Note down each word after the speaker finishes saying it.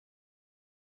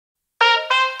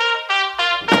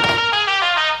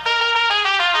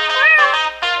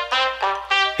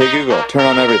turn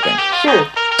on everything. Sure.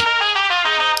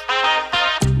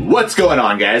 What's going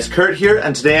on, guys? Kurt here,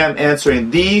 and today I'm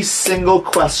answering the single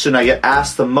question I get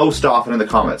asked the most often in the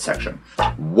comment section.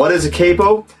 What is a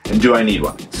capo, and do I need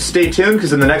one? So stay tuned,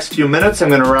 because in the next few minutes I'm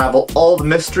going to unravel all the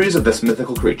mysteries of this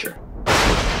mythical creature.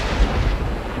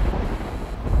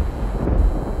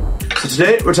 So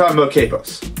today we're talking about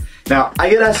capos. Now, I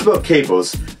get asked about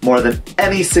capos more than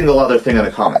any single other thing in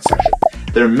the comment section.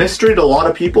 They're a mystery to a lot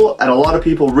of people, and a lot of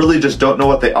people really just don't know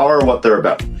what they are or what they're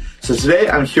about. So today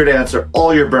I'm here to answer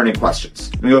all your burning questions.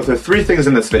 I'm going to go through 3 things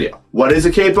in this video. What is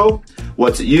a capo?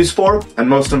 What's it used for? And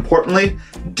most importantly,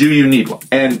 do you need one?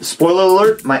 And spoiler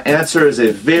alert, my answer is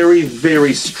a very,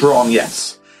 very strong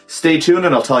yes. Stay tuned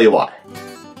and I'll tell you why.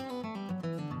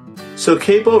 So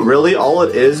capo, really all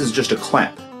it is just a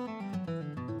clamp.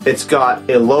 It's got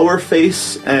a lower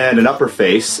face and an upper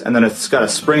face, and then it's got a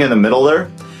spring in the middle there.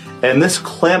 And this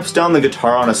clamps down the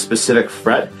guitar on a specific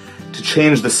fret to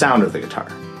change the sound of the guitar.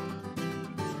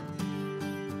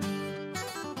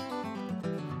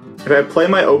 If I play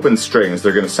my open strings,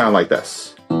 they're going to sound like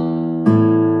this.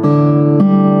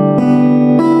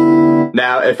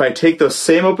 Now, if I take those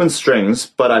same open strings,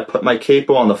 but I put my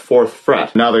capo on the 4th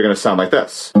fret, now they're going to sound like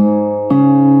this.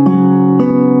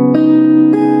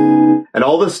 And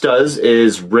all this does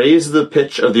is raise the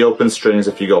pitch of the open strings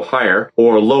if you go higher,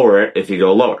 or lower it if you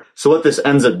go lower. So what this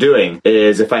ends up doing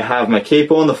is if I have my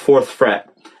capo on the 4th fret,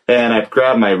 and I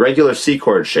grab my regular C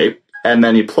chord shape, and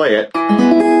then you play it,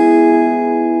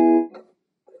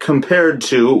 compared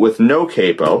to with no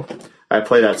capo, I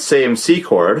play that same C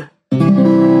chord,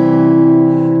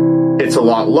 it's a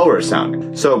lot lower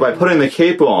sounding. So by putting the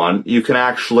capo on, you can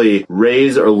actually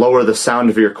raise or lower the sound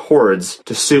of your chords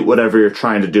to suit whatever you're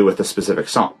trying to do with a specific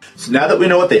song. So now that we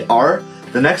know what they are,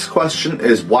 the next question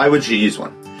is why would you use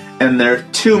one? And there are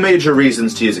 2 major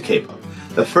reasons to use a capo.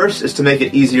 The first is to make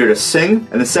it easier to sing,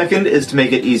 and the second is to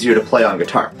make it easier to play on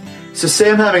guitar. So say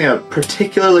I'm having a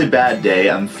particularly bad day,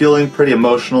 I'm feeling pretty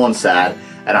emotional and sad,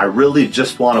 and I really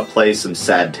just want to play some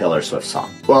sad Taylor Swift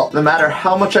song. Well, no matter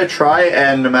how much I try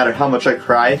and no matter how much I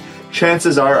cry,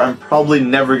 chances are I'm probably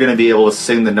never going to be able to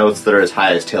sing the notes that are as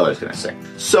high as Taylor's going to sing.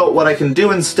 So what I can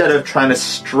do instead of trying to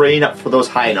strain up for those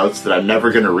high notes that I'm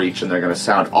never going to reach and they're going to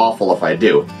sound awful if I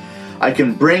do, I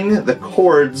can bring the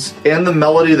chords and the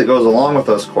melody that goes along with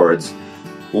those chords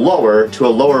lower to a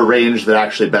lower range that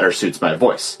actually better suits my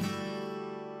voice.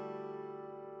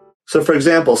 So for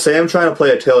example, say I'm trying to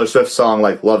play a Taylor Swift song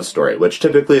like Love Story, which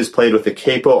typically is played with the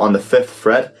capo on the 5th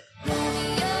fret.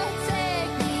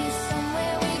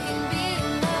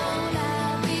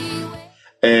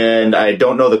 And I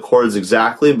don't know the chords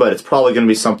exactly, but it's probably going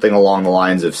to be something along the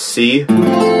lines of C,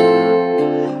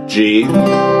 G,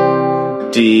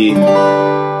 D,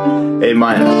 A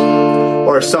minor,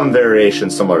 or some variation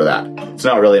similar to that. It's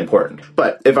not really important.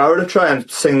 But if I were to try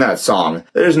and sing that song,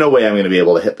 there's no way I'm going to be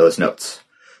able to hit those notes.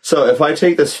 So if I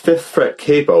take this 5th fret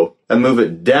capo and move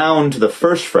it down to the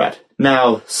 1st fret,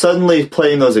 now suddenly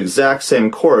playing those exact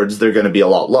same chords, they're going to be a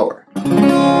lot lower.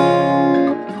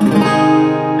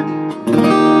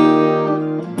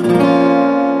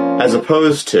 As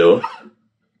opposed to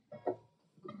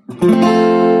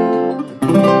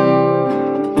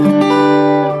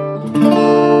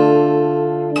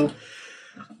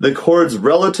the chords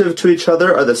relative to each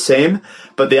other are the same,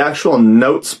 but the actual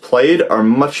notes played are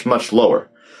much, much lower.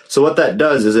 So what that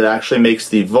does is it actually makes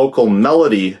the vocal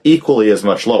melody equally as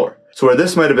much lower. So where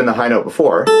this might have been the high note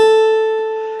before,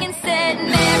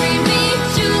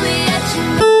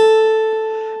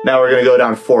 now we're going to go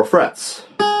down 4 frets.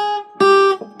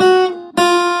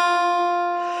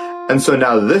 And so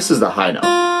now this is the high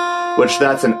note, which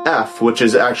that's an F, which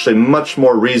is actually much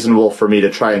more reasonable for me to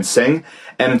try and sing,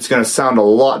 and it's going to sound a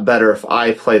lot better if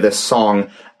I play this song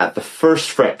at the 1st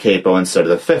fret capo instead of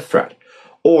the 5th fret.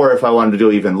 Or if I wanted to go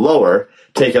even lower,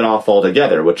 take it off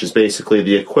altogether, which is basically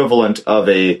the equivalent of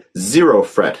a 0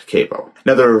 fret capo.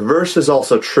 Now the reverse is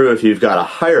also true if you've got a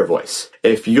higher voice.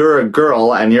 If you're a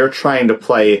girl and you're trying to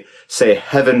play, say,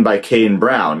 Heaven by Kane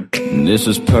Brown, this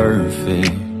is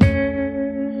perfect.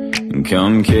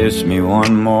 Come kiss me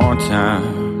one more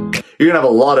time. You're gonna have a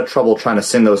lot of trouble trying to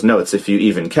sing those notes if you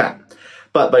even can.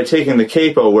 But by taking the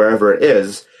capo wherever it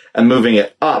is and moving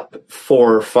it up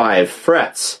 4 or 5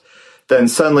 frets, then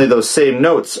suddenly those same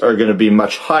notes are going to be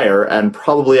much higher and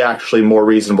probably actually more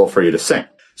reasonable for you to sing.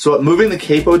 So what moving the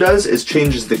capo does is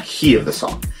changes the key of the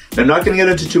song. Now, I'm not going to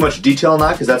get into too much detail on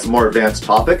that because that's a more advanced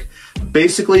topic.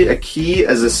 Basically, a key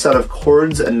is a set of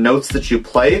chords and notes that you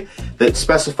play that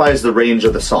specifies the range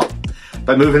of the song.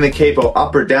 By moving the capo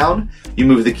up or down, you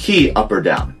move the key up or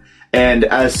down. And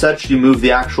as such, you move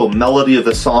the actual melody of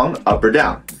the song up or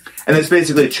down. And this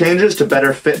basically changes to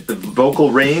better fit the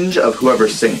vocal range of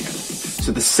whoever's singing it.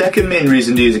 So the second main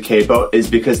reason to use a capo is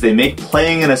because they make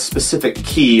playing in a specific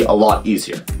key a lot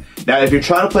easier. Now, if you're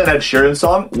trying to play an Ed Sheeran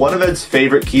song, one of Ed's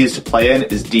favorite keys to play in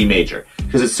is D major,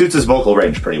 because it suits his vocal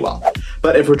range pretty well.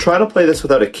 But if we're trying to play this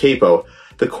without a capo,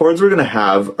 the chords we're going to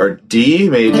have are D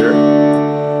major,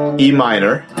 E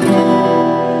minor,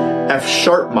 F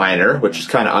sharp minor, which is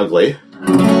kind of ugly,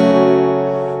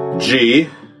 G,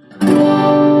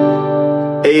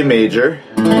 A major,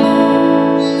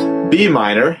 B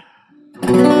minor,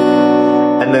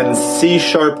 and then C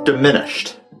sharp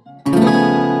diminished.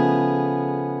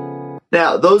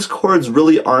 Now, those chords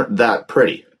really aren't that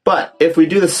pretty. But if we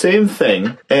do the same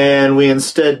thing, and we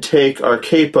instead take our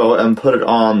capo and put it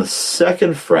on the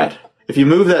 2nd fret, if you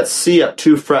move that C up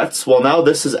 2 frets, well, now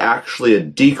this is actually a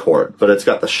D chord, but it's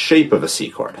got the shape of a C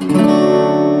chord.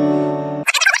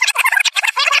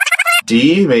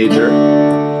 D major.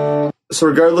 So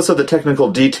regardless of the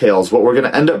technical details, what we're going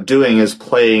to end up doing is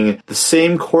playing the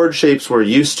same chord shapes we're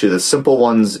used to, the simple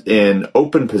ones in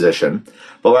open position,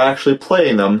 but we're actually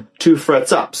playing them 2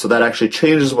 frets up. So that actually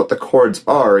changes what the chords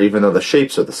are, even though the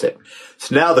shapes are the same.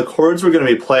 So now the chords we're going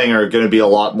to be playing are going to be a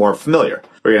lot more familiar.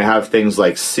 We're going to have things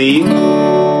like C, D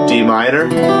minor,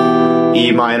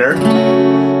 E minor,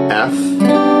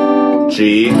 F,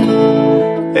 G,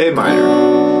 A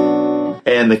minor.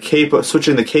 And the capo,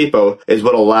 switching the capo is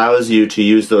what allows you to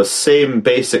use those same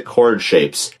basic chord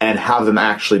shapes and have them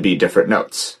actually be different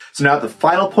notes. So now the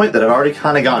final point that I've already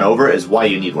kind of gone over is why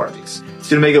you need one of these. It's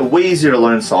going to make it way easier to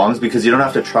learn songs because you don't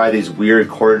have to try these weird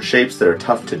chord shapes that are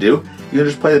tough to do. You can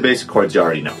just play the basic chords you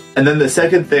already know. And then the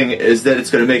second thing is that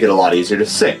it's going to make it a lot easier to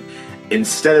sing.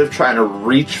 Instead of trying to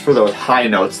reach for those high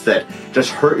notes that just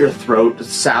hurt your throat,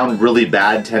 sound really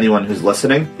bad to anyone who's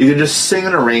listening, you can just sing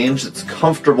in a range that's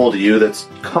comfortable to you, that's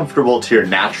comfortable to your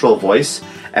natural voice,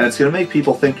 and it's going to make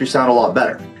people think you sound a lot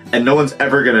better. And no one's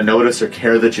ever going to notice or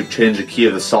care that you've changed the key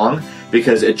of the song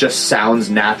because it just sounds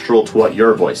natural to what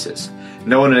your voice is.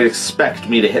 No one would expect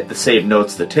me to hit the same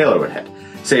notes that Taylor would hit.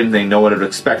 Same thing, no one would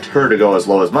expect her to go as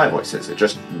low as my voice is. It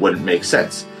just wouldn't make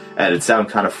sense. And it'd sound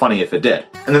kind of funny if it did.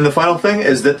 And then the final thing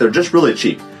is that they're just really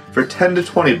cheap. For 10 to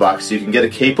 20 bucks, you can get a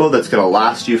capo that's going to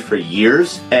last you for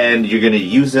years, and you're going to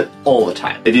use it all the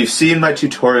time. If you've seen my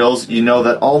tutorials, you know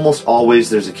that almost always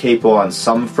there's a capo on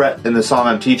some fret in the song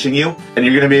I'm teaching you, and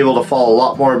you're going to be able to follow a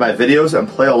lot more of my videos and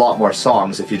play a lot more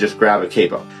songs if you just grab a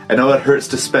capo. I know it hurts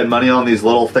to spend money on these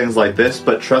little things like this,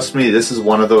 but trust me, this is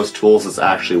one of those tools that's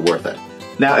actually worth it.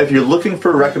 Now, if you're looking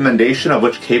for a recommendation of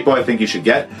which capo I think you should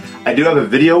get, I do have a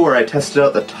video where I tested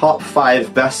out the top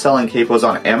 5 best-selling capos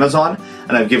on Amazon,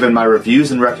 and I've given my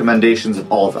reviews and recommendations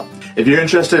of all of them. If you're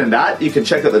interested in that, you can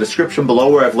check out the description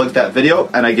below where I've linked that video,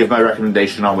 and I give my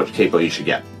recommendation on which capo you should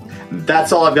get.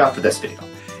 That's all I've got for this video.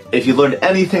 If you learned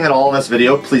anything at all in this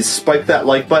video, please spike that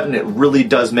like button. It really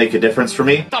does make a difference for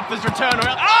me. Stop his return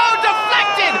around. Oh,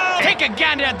 deflected! Take a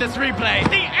gander at this replay.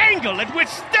 The angle at which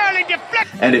Sterling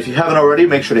deflected. And if you haven't already,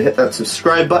 make sure to hit that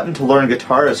subscribe button to learn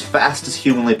guitar as fast as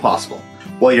humanly possible.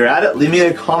 While you're at it, leave me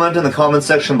a comment in the comment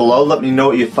section below. Let me know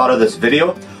what you thought of this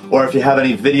video, or if you have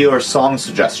any video or song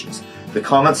suggestions. The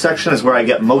comment section is where I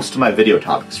get most of my video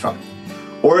topics from.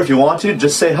 Or if you want to,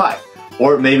 just say hi,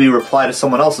 or maybe reply to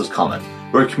someone else's comment.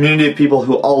 We're a community of people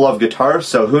who all love guitar,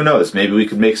 so who knows, maybe we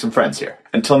could make some friends here.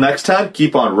 Until next time,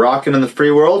 keep on rocking in the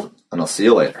free world, and I'll see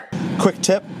you later. Quick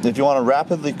tip, if you want to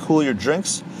rapidly cool your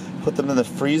drinks, put them in the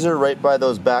freezer right by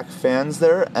those back fans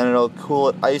there, and it'll cool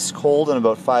it ice cold in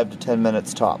about 5 to 10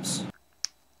 minutes tops.